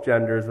both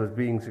genders was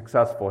being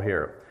successful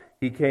here.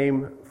 He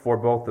came for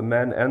both the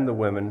men and the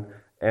women,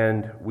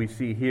 and we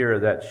see here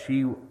that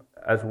she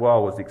as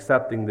well was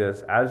accepting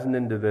this as an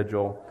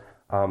individual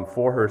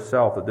for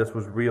herself, that this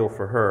was real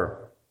for her.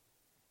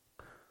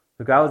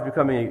 So God was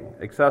becoming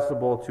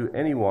accessible to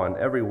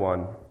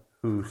everyone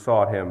who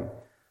sought him.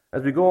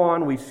 As we go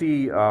on, we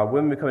see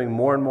women becoming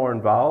more and more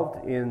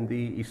involved in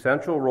the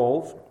essential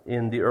roles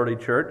in the early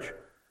church.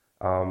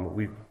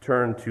 We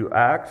turn to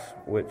Acts,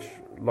 which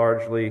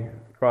largely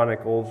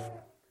chronicles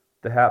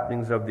the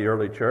happenings of the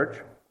early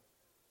church.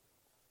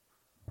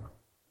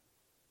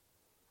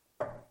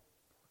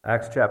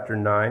 Acts chapter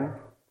 9,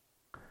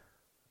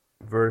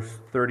 verse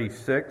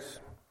 36.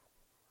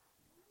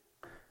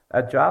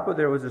 At Joppa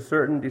there was a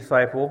certain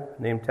disciple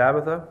named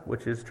Tabitha,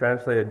 which is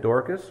translated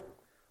Dorcas.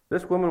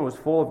 This woman was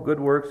full of good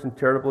works and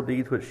charitable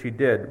deeds which she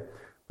did.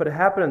 But it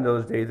happened in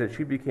those days that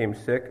she became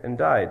sick and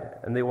died.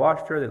 And they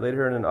washed her, they laid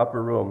her in an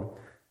upper room.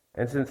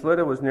 And since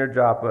Lydda was near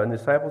Joppa, and the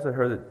disciples had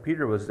heard that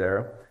Peter was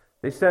there,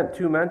 they sent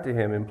 2 men to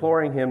him,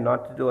 imploring him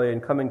not to delay in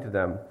coming to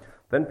them.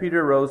 Then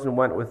Peter rose and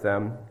went with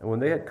them. And when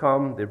they had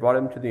come, they brought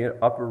him to the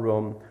upper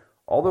room.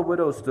 All the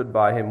widows stood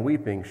by him,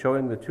 weeping,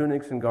 showing the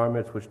tunics and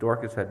garments which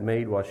Dorcas had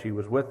made while she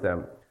was with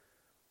them.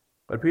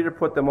 But Peter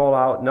put them all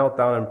out, knelt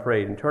down and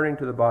prayed. And turning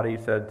to the body, he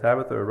said,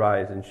 "Tabitha,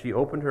 arise." And she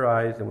opened her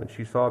eyes, and when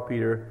she saw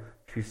Peter,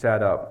 she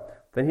sat up.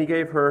 Then he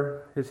gave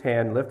her his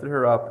hand, lifted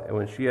her up, and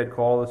when she had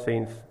called the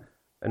saints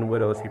and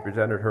widows, he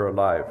presented her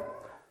alive.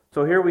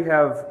 So here we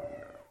have,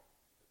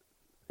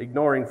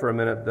 ignoring for a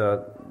minute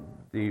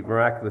the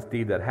miraculous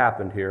deed that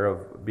happened here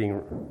of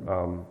being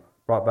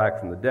brought back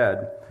from the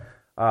dead,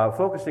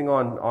 focusing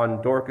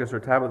on Dorcas or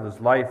Tabitha's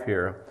life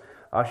here.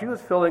 She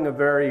was filling a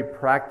very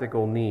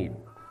practical need.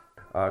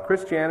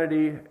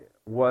 Christianity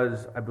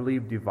was, I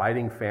believe,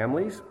 dividing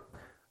families.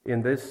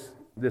 In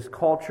this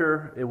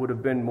culture, it would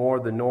have been more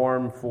the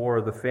norm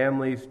for the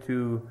families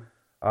to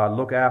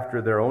look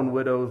after their own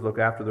widows, look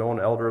after their own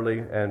elderly,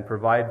 and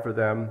provide for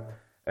them.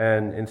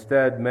 And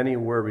instead, many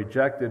were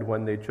rejected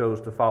when they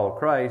chose to follow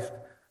Christ,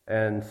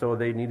 and so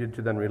they needed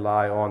to then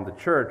rely on the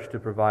church to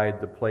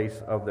provide the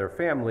place of their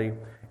family,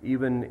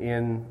 even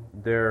in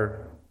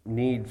their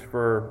needs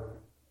for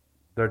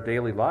their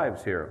daily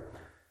lives here.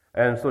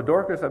 And so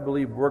Dorcas, I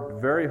believe,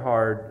 worked very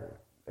hard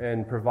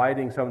in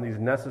providing some of these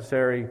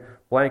necessary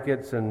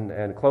blankets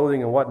and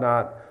clothing and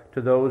whatnot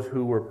to those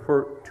who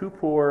were too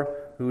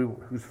poor,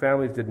 whose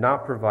families did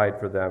not provide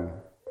for them.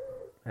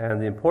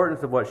 And the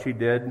importance of what she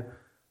did,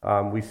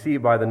 we see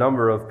by the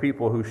number of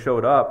people who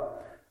showed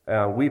up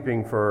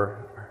weeping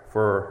for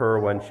her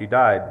when she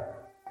died.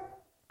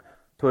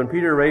 So when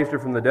Peter raised her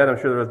from the dead, I'm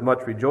sure there was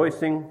much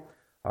rejoicing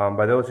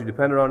by those who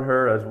depended on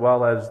her, as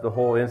well as the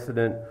whole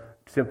incident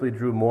simply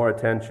drew more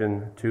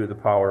attention to the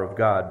power of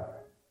God.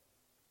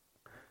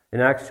 In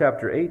Acts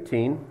chapter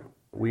 18,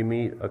 we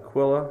meet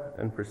Aquila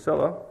and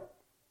Priscilla.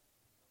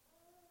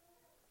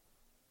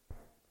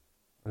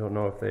 I don't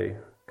know if they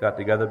got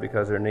together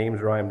because their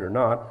names rhymed or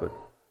not, but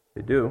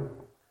they do.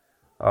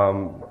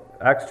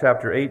 Acts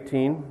chapter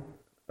 18,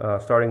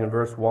 starting in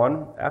verse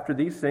 1. After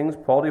these things,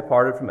 Paul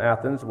departed from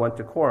Athens, went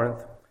to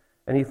Corinth,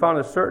 and he found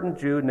a certain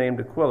Jew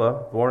named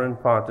Aquila, born in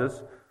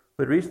Pontus,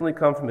 who had recently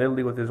come from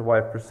Italy with his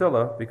wife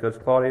Priscilla, because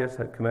Claudius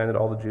had commanded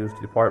all the Jews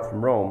to depart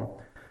from Rome.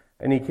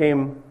 And he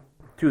came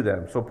to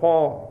them.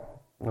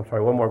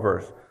 One more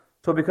verse.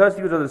 So because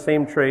he was of the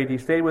same trade, he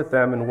stayed with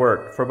them and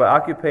worked, for by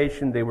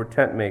occupation they were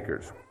tent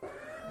makers.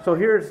 So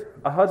here's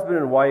a husband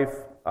and wife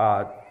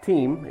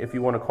team, if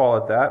you want to call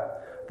it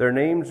that. Their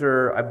names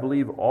are, I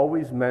believe,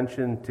 always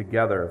mentioned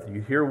together. If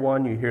you hear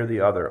one, you hear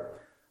the other.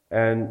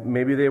 And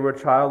maybe they were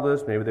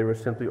childless, maybe they were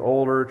simply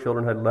older,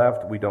 children had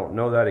left, we don't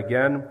know that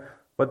again.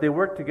 But they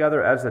worked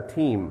together as a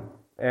team,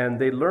 and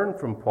they learned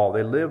from Paul.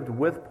 They lived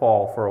with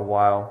Paul for a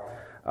while,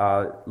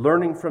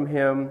 learning from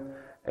him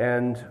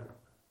and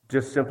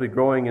just simply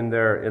growing in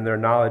their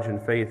knowledge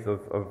and faith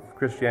of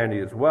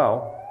Christianity as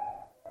well.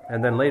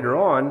 And then later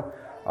on,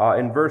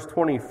 in verse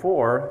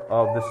 24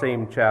 of the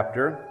same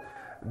chapter,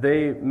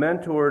 they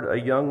mentored a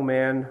young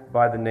man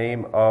by the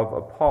name of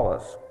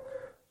Apollos.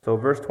 So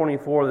verse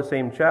 24 of the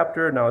same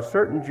chapter, now a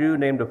certain Jew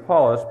named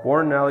Apollos,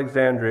 born in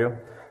Alexandria,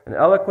 an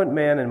eloquent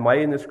man and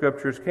mighty in the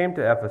Scriptures, came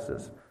to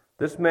Ephesus.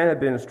 This man had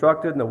been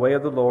instructed in the way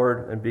of the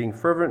Lord, and being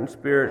fervent in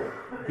spirit,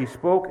 he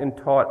spoke and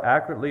taught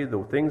accurately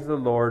the things of the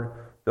Lord,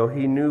 though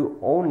he knew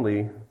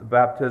only the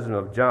baptism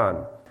of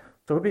John.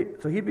 So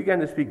he began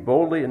to speak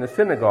boldly in the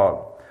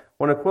synagogue.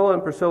 When Aquila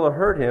and Priscilla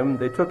heard him,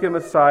 they took him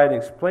aside and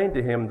explained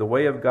to him the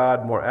way of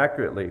God more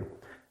accurately.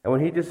 And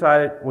when he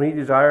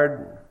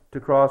desired to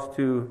cross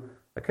to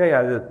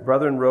Achaia, the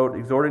brethren wrote,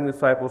 exhorting the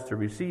disciples to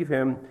receive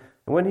him.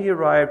 And when he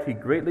arrived, he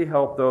greatly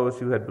helped those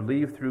who had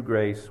believed through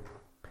grace.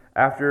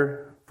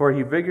 For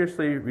he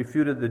vigorously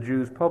refuted the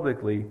Jews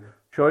publicly,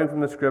 showing from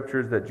the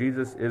Scriptures that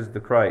Jesus is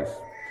the Christ.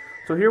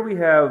 So here we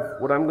have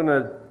what I'm going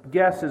to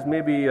guess is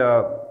maybe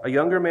a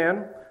younger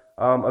man,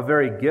 a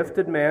very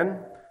gifted man.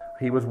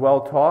 He was well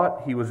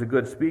taught. He was a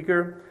good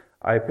speaker.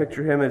 I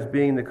picture him as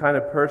being the kind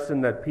of person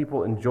that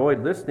people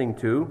enjoyed listening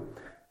to.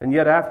 And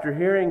yet after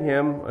hearing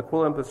him,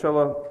 Aquila and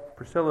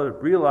Priscilla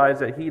realized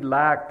that he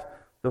lacked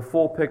the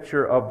full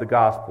picture of the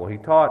gospel. He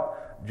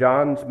taught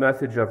John's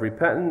message of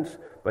repentance,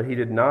 but he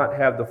did not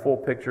have the full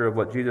picture of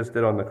what Jesus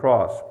did on the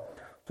cross.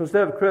 So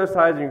instead of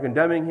criticizing or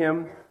condemning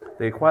him,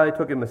 they quietly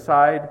took him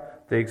aside.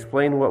 They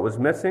explained what was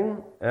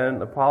missing,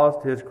 and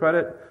Apollos, to his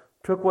credit,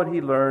 took what he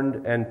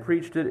learned and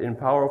preached it in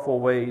powerful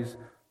ways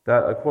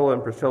that Aquila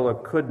and Priscilla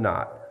could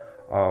not.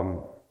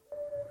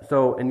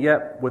 And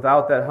yet,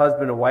 without that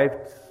husband and wife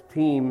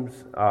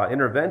team's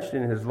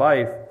intervention in his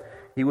life,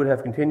 he would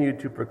have continued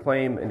to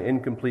proclaim an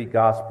incomplete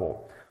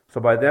gospel. So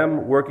by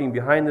them working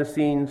behind the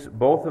scenes,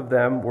 both of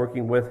them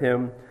working with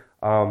him,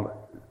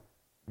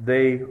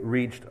 they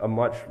reached a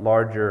much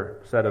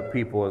larger set of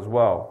people as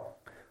well.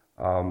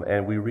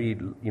 And we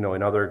read,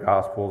 in other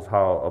Gospels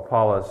how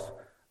Apollos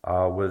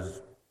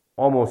was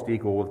almost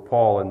equal with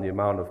Paul in the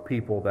amount of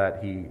people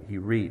that he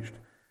reached.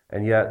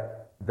 And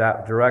yet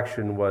that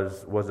direction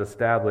was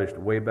established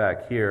way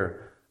back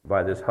here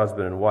by this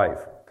husband and wife.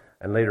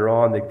 And later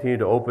on, they continued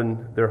to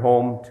open their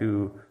home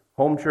to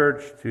home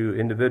church, to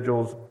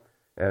individuals,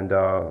 and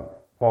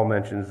Paul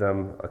mentions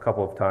them a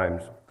couple of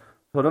times.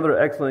 So another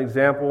excellent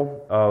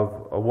example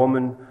of a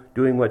woman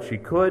doing what she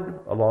could,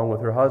 along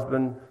with her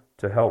husband,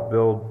 to help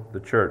build the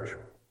church.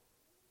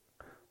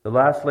 The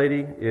last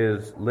lady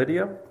is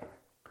Lydia,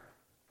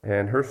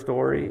 and her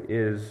story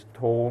is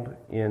told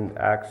in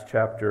Acts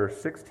chapter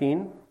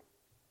 16.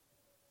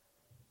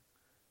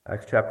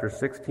 Acts chapter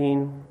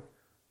 16,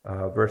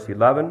 verse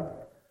 11.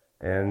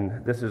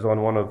 And this is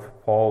on one of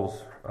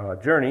Paul's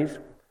journeys.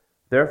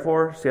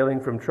 Therefore, sailing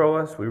from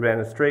Troas, we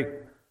ran a straight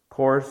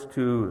course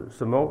to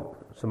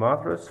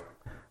Samothrace,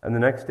 and the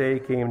next day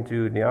came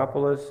to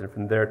Neapolis, and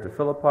from there to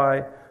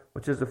Philippi,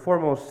 which is the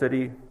foremost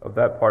city of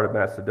that part of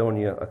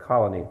Macedonia, a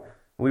colony.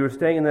 We were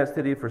staying in that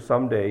city for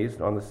some days,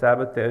 and on the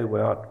Sabbath day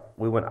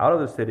we went out of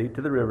the city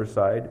to the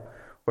riverside,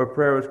 where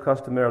prayer was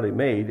customarily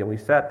made, and we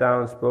sat down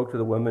and spoke to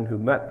the women who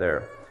met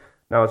there.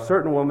 Now a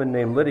certain woman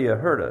named Lydia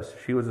heard us.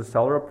 She was a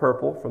seller of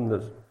purple from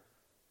the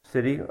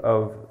city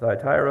of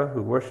Thyatira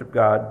who worshipped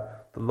God.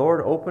 The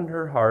Lord opened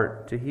her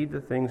heart to heed the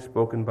things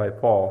spoken by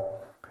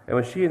Paul. And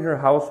when she and her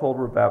household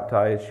were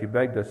baptized, she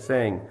begged us,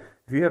 saying,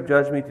 If you have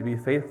judged me to be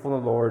faithful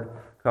in the Lord,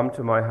 come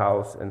to my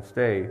house and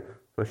stay.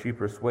 So she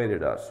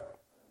persuaded us.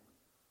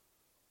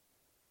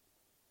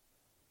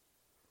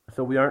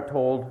 So we aren't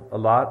told a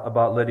lot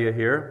about Lydia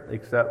here,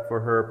 except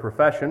for her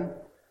profession.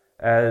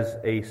 As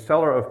a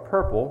seller of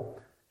purple,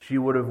 she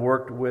would have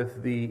worked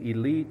with the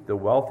elite, the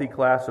wealthy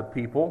class of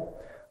people.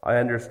 I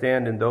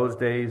understand in those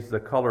days the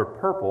color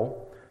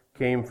purple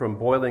came from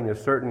boiling a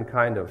certain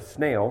kind of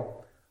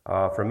snail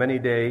for many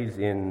days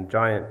in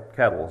giant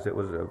kettles. It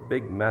was a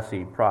big,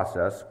 messy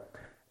process,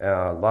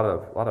 a lot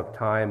of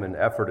time and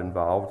effort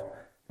involved,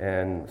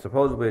 and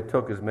supposedly it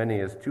took as many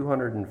as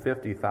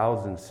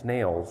 250,000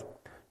 snails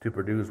to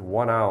produce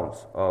 1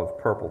 ounce of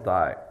purple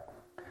dye.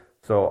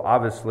 So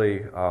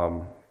obviously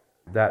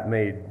that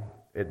made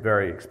it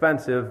very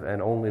expensive,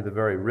 and only the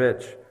very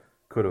rich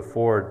could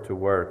afford to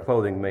wear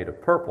clothing made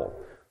of purple.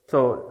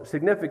 So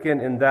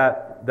significant in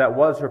that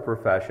was her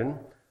profession,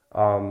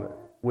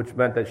 which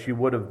meant that she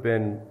would have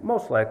been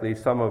most likely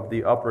some of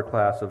the upper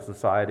class of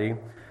society,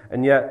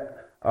 and yet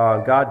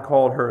God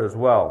called her as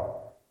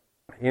well.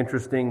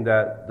 Interesting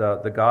that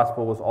the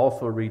gospel was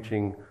also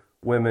reaching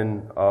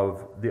women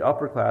of the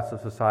upper class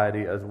of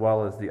society as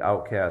well as the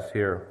outcasts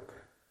here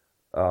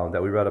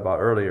that we read about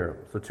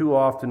earlier. So too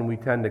often we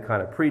tend to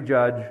kind of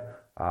prejudge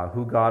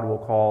who God will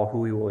call,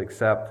 who he will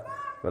accept,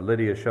 but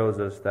Lydia shows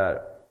us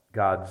that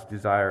God's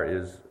desire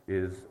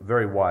is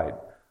very wide,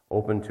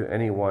 open to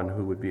anyone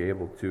who would be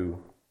able to,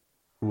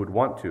 who would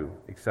want to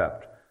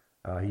accept.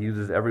 He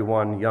uses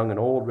everyone, young and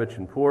old, rich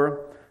and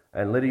poor,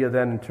 and Lydia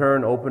then in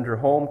turn opened her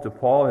home to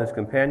Paul and his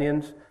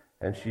companions,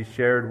 and she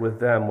shared with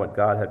them what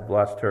God had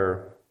blessed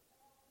her,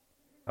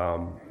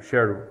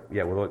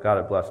 with what God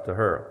had blessed to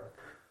her.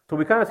 So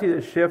we kind of see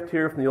this shift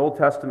here from the Old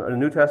Testament, the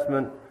New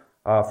Testament,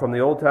 from the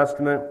Old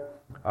Testament,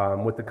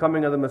 with the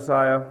coming of the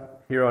Messiah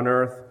here on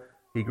earth.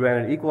 He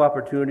granted equal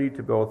opportunity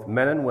to both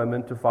men and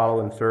women to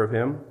follow and serve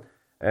him,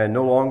 and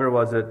no longer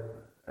was it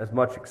as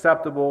much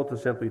acceptable to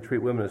simply treat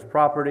women as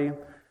property.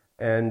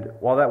 And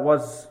while that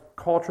was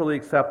culturally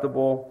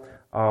acceptable,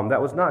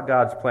 that was not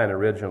God's plan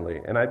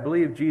originally. And I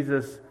believe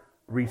Jesus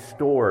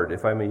restored,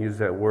 if I may use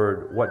that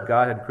word, what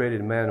God had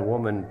created man and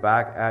woman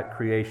back at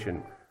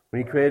creation.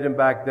 When he created them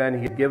back then,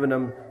 he had given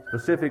them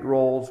specific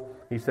roles.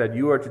 He said,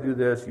 you are to do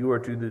this, you are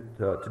to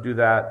do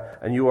that,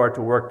 and you are to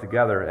work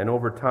together. And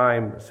over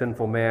time,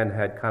 sinful man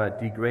had kind of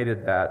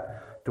degraded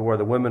that to where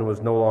the woman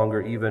was no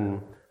longer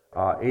even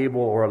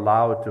able or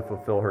allowed to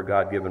fulfill her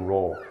God-given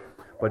role.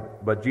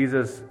 But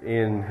Jesus,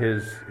 in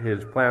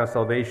his plan of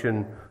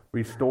salvation,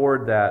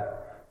 restored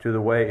that to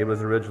the way it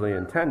was originally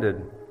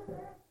intended.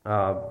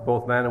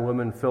 Both man and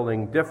woman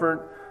filling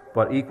different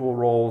but equal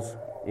roles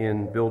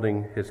in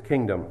building his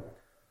kingdom.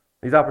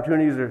 These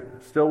opportunities are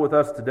still with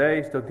us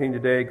today, still continue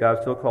today.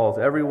 God still calls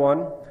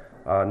everyone,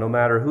 no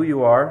matter who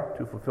you are,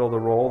 to fulfill the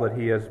role that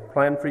he has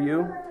planned for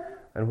you.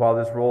 And while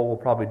this role will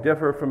probably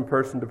differ from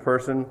person to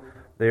person,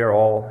 they are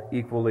all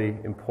equally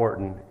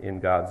important in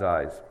God's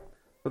eyes.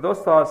 With those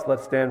thoughts,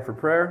 let's stand for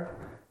prayer,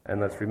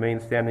 and let's remain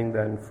standing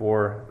then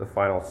for the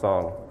final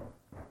song.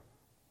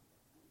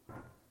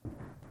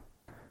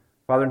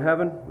 Father in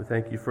heaven, we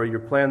thank you for your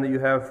plan that you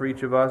have for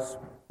each of us.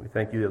 We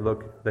thank you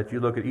that you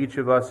look at each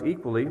of us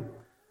equally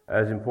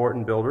as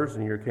important builders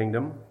in your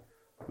kingdom.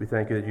 We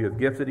thank you that you have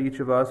gifted each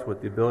of us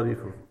with the ability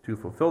to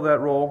fulfill that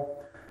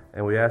role,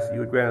 and we ask that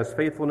you would grant us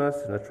faithfulness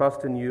and a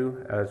trust in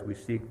you as we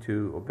seek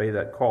to obey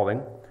that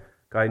calling.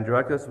 Guide and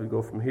direct us as we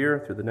go from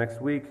here through the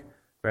next week.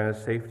 Grant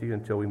us safety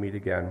until we meet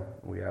again.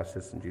 We ask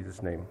this in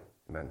Jesus' name.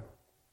 Amen.